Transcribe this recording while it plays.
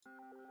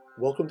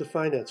Welcome to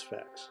Finance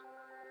Facts.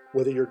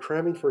 Whether you're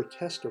cramming for a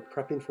test or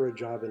prepping for a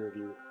job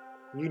interview,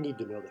 you need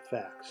to know the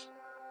facts.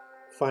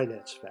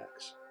 Finance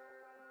Facts.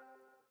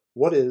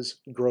 What is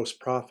gross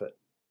profit?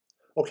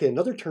 Okay,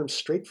 another term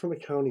straight from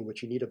accounting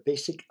which you need a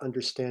basic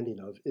understanding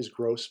of is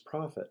gross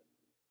profit.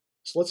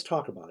 So let's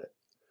talk about it.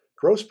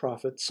 Gross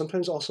profit,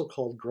 sometimes also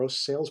called gross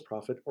sales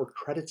profit or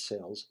credit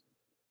sales,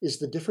 is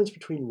the difference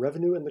between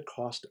revenue and the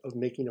cost of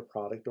making a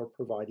product or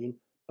providing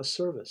a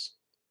service.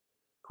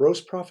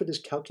 Gross profit is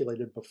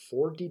calculated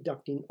before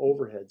deducting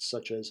overheads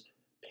such as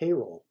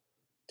payroll,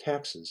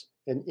 taxes,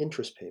 and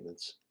interest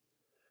payments.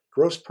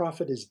 Gross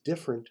profit is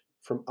different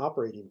from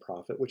operating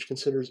profit, which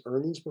considers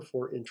earnings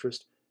before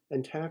interest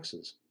and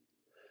taxes.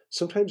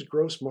 Sometimes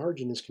gross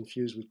margin is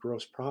confused with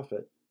gross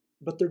profit,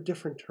 but they're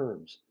different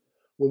terms.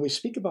 When we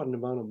speak about an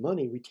amount of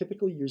money, we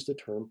typically use the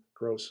term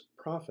gross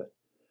profit.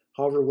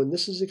 However, when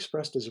this is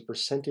expressed as a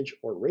percentage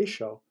or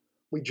ratio,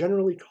 we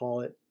generally call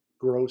it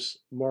gross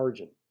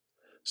margin.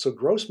 So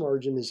gross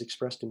margin is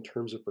expressed in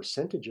terms of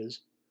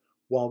percentages,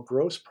 while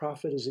gross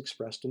profit is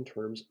expressed in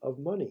terms of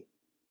money.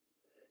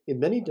 In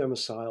many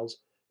domiciles,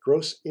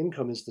 gross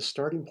income is the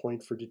starting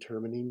point for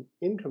determining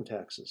income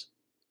taxes.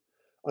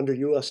 Under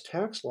U.S.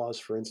 tax laws,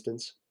 for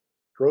instance,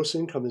 gross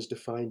income is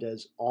defined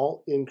as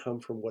all income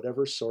from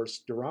whatever source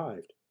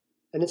derived,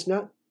 and it's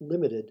not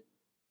limited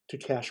to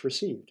cash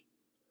received.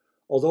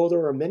 Although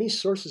there are many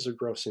sources of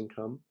gross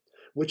income,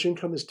 which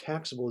income is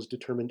taxable is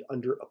determined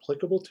under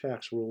applicable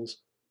tax rules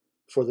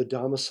for the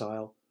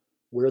domicile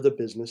where the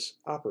business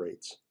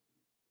operates.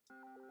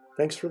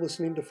 Thanks for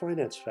listening to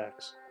Finance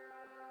Facts.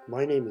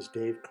 My name is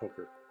Dave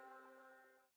Coker.